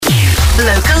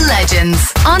Local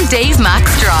Legends on Dave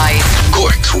Max Drive.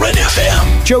 Cork's Red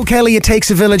FM. Joe Kelly, It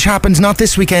Takes a Village happens not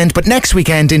this weekend, but next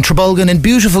weekend in Trabolgan in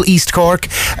beautiful East Cork.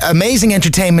 Amazing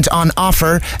entertainment on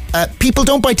offer. People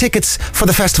don't buy tickets for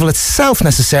the festival itself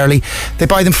necessarily. They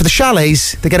buy them for the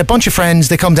chalets. They get a bunch of friends,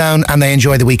 they come down and they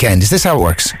enjoy the weekend. Is this how it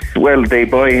works? Well, they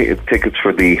buy tickets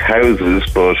for the houses,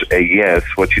 but yes,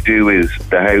 what you do is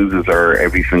the houses are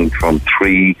everything from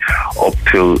 3 up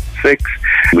till 6.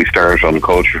 We start on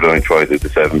Culture Night Friday the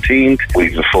 17th.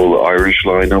 We have a full Irish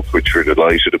lineup, which we're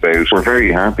delighted about. We're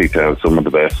very happy to have some of the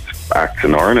best acts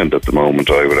in Ireland at the moment,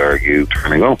 I would argue,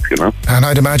 turning up, you know. And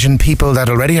I'd imagine people that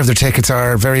already have their tickets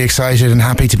are very excited and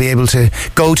happy to be able to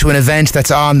go to an event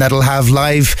that's on, that'll have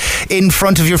live in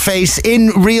front of your face, in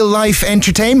real life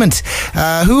entertainment.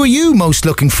 Who are you most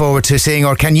looking forward to seeing,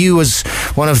 or can you as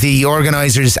one of the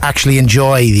organisers actually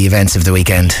enjoy the events of the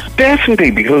weekend?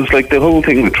 Definitely, because like the whole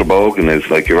thing with Trabolgan is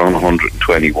like you're on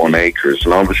 121 acres,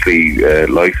 and obviously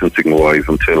licensing wise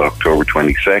until October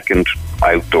 22nd,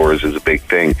 outdoors is a big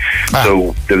thing.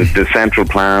 So the Central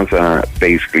Plaza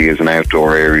basically is an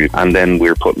outdoor area, and then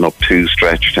we're putting up 2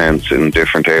 stretch tents in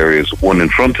different areas. One in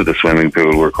front of the swimming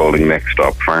pool we're calling Next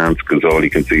Stop France, because all you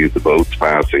can see is the boats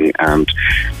passing, and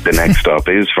the next stop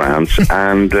is France.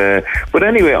 And but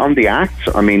anyway, on the acts,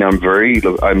 I mean, I'm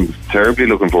terribly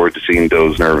looking forward to seeing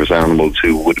those Nervous Animals,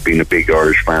 who would have been a big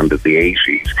Irish band of the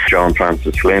 80s.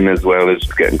 Francis Flynn as well is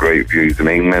getting great reviews in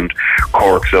England.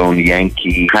 Cork's own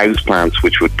Yankee Houseplants,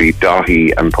 which would be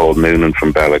Daithi and Paul Noonan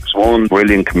from Bellix One.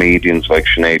 Brilliant comedians like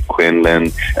Sinead,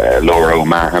 Quinlan, Laura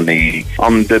Mahony.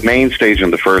 On the main stage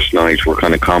on the first night, we're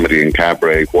kind of comedy and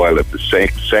cabaret, while at the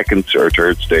second or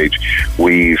third stage,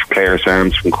 we've Claire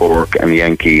Sands from Cork and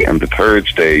Yankee, and the third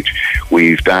stage,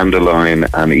 we've Dandelion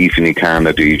and Aoife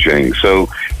Canna DJing. So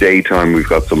daytime, we've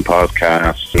got some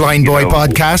podcasts. Blindboy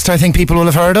podcast, I think people will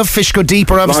have heard of. Fish Go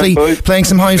Deep are obviously playing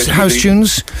some house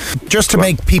tunes. Just to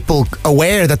make people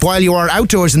aware that while you are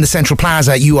outdoors in the Central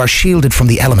Plaza, you are shielded from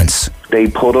the elements. They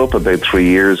put up about 3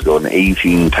 years ago an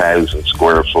 18,000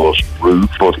 square foot roof,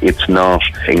 but it's not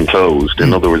enclosed.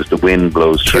 In other words, the wind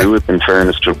blows through it. In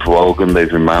fairness to Trabolgan, they've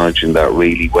been managing that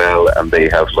really well, and they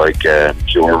have like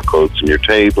QR codes on your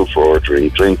table for ordering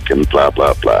drink and blah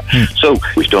blah blah. So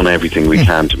we've done everything we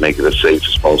can to make it as safe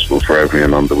as possible for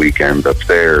everyone on the weekend that's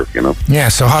there, you know. Yeah,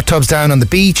 so hot tubs down on the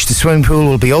beach, the swimming pool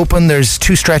will be open, there's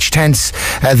 2 stretch tents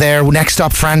there. Next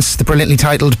Stop France, the brilliantly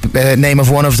titled name of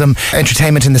one of them.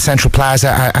 Entertainment in the Central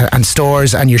Plaza and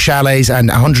stores and your chalets and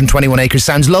 121 acres.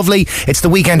 Sounds lovely. It's the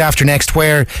weekend after next.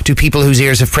 Where do people whose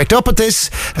ears have pricked up at this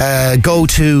go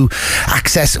to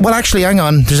access? Well, actually, hang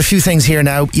on. There's a few things here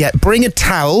now. Yeah, bring a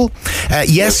towel.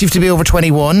 Yes, you have to be over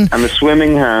 21. And a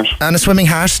swimming hat.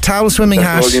 Towel, swimming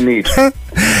hat. That's all you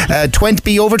need.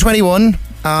 Be over 21.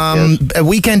 A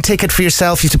weekend ticket for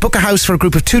yourself. You have to book a house for a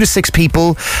group of 2 to 6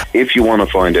 people. If you want to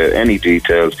find out any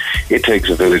details, It Takes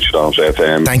a Village at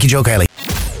RedFM. Thank you, Joe Kelly.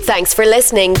 Thanks for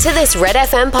listening to this Red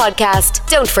FM podcast.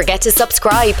 Don't forget to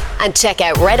subscribe and check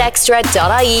out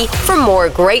redextra.ie for more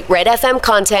great Red FM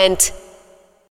content.